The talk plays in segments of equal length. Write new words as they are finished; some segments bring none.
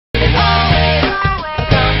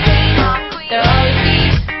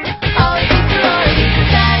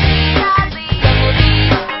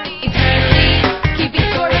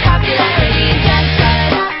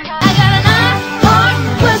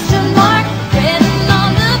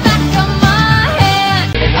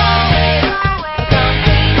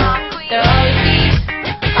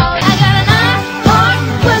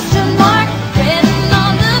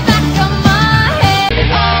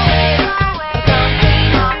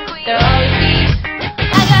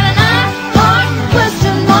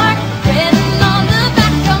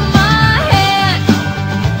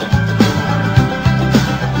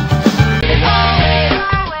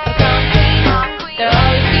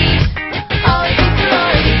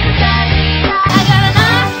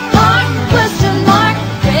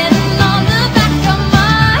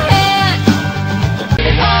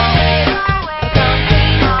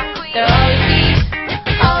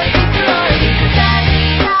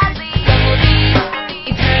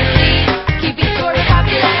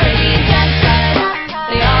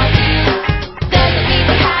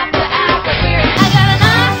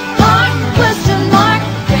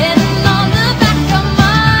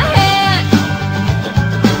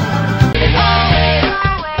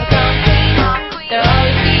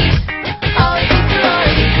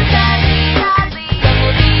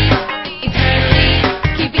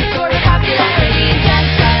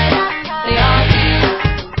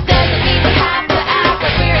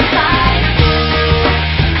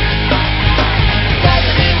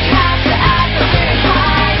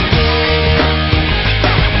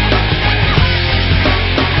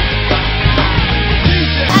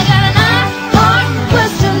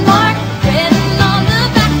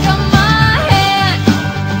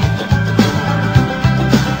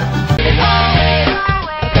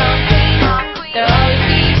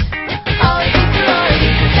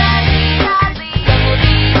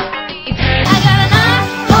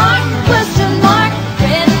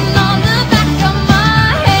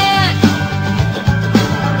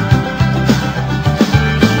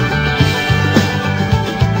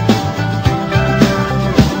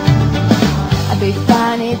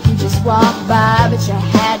just walk by, but you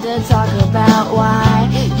had to talk about why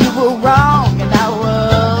you were wrong and I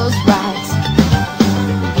was right.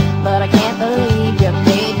 But I can't believe you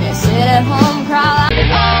made me sit at home cry.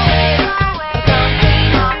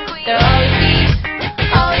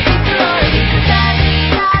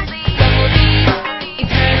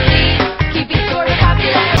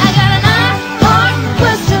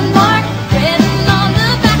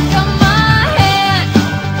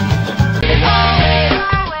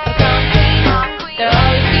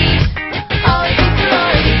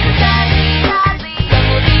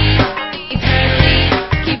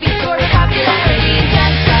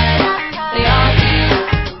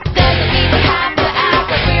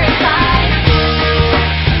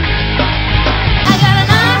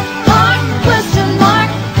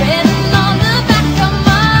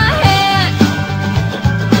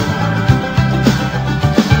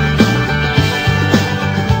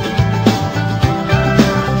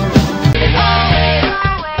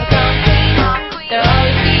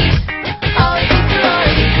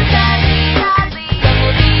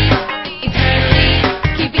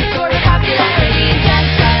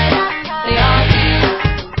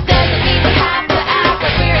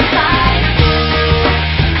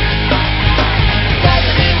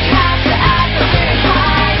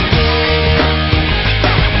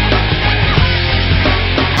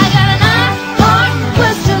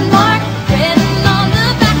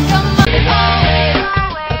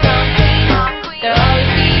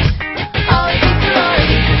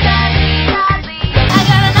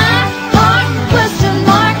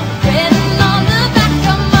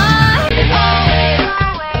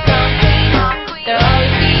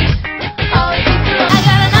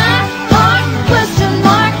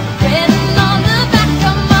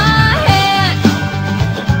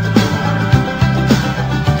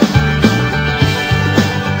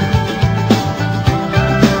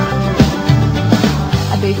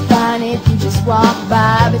 Be fine if you just walk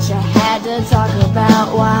by, but you had to talk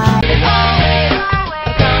about why.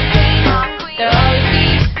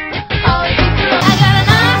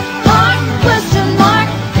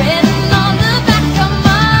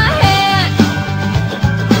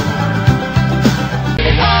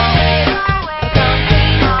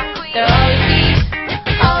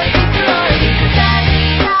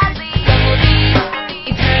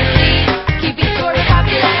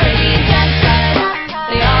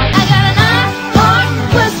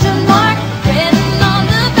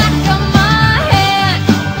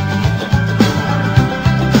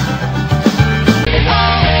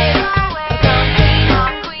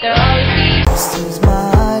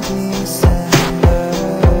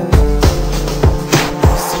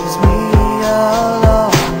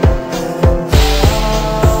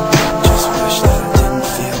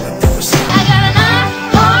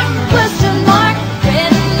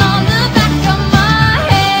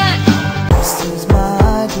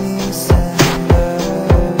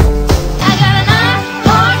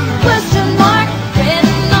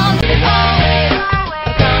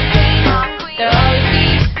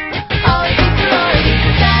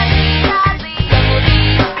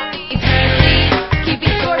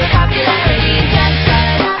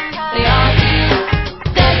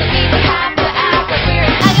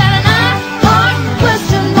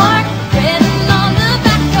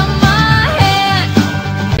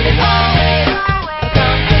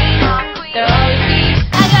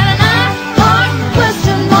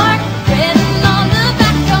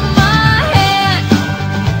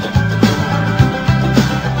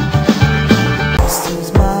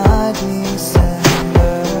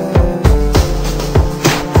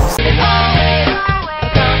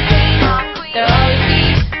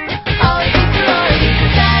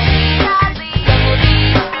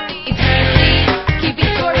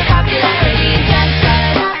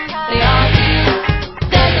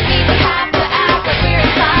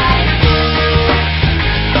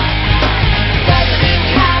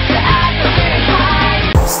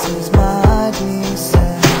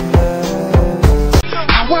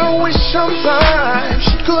 Sometimes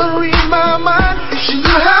she could read my mind. She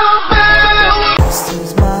knew how bad this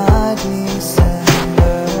is my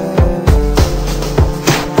December.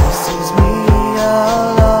 This is me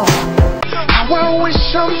alone. How I wish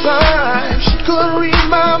sometimes she could read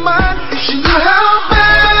my mind. She knew how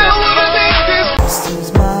bad I wanna make this. This is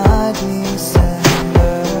my December.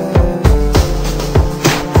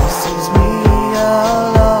 This is me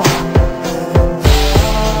alone.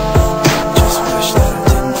 Just wish that I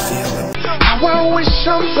didn't feel it. How I wish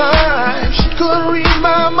sometimes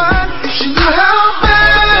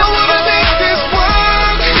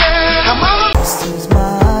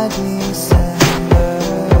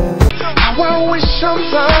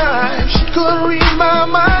sometimes she could read my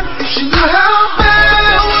mind. She knew how bad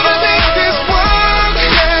I wanna make this work.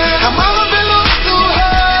 Yeah, I'm all been lost to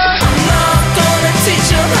her. I'm not gonna teach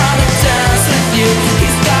him how to dance with you.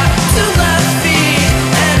 He's got two left feet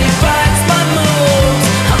and he bites my moves.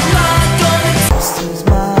 I'm not gonna. This is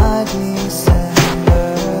my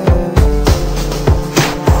December.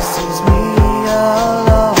 This is me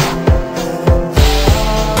alone.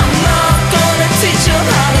 I'm not gonna teach him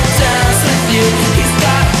how to dance with you. He's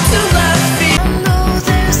got two left feet. I know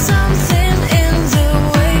there's something in the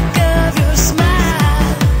wake of your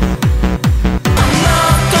smile. I'm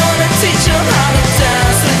not gonna teach him how to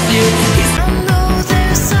dance with you. He's I know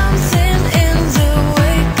there's something in the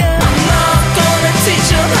wake of. I'm not gonna teach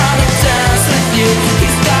him how to dance with you.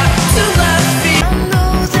 He's got two left feet. I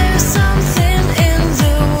know there's something in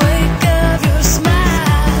the wake of your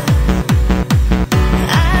smile.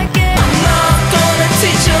 I get. I'm not gonna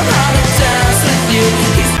teach him how to dance with you.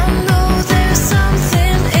 He's I know there's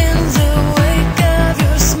something in the wake of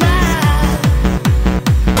your smile.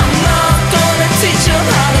 I'm not gonna teach him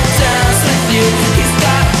how to dance with you. He's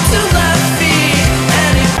got two left feet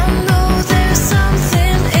and he. I know there's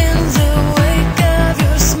something in the wake of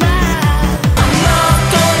your smile. I'm not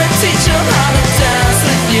gonna teach him how to dance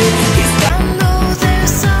with you. He's got. I know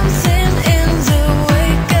there's something in the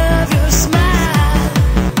wake of your smile.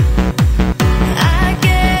 I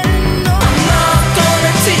get no. I'm not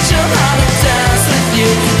gonna teach him how to dance with you.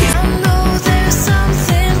 He's I know there's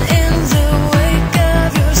something in the wake of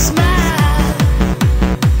your smile.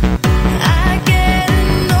 I get a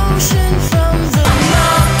notion from the. I'm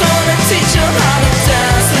not gonna teach him how to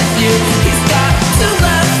dance with you. He's got two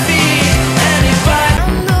left feet and he bites. I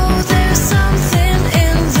know there's something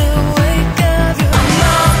in the wake of your. I'm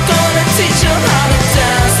not gonna teach him how to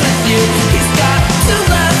dance with you. He's got two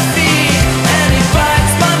left feet and he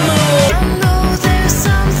bites my moves. I know there's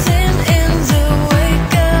something in the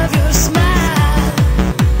wake of your smile.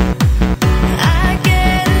 I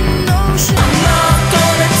get a notion. I'm not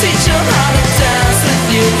gonna teach him how to dance with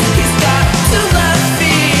you. He's got two left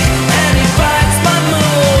feet and he bites my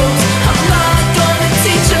moves. I'm not gonna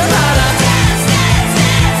teach him how to dance, dance,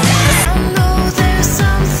 dance, dance. I know there's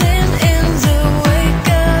something in the wake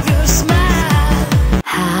of your smile.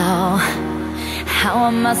 How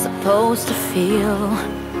am I supposed to feel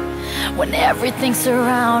when everything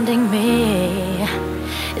surrounding me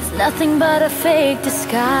is nothing but a fake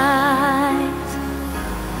disguise?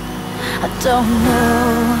 I don't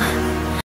know.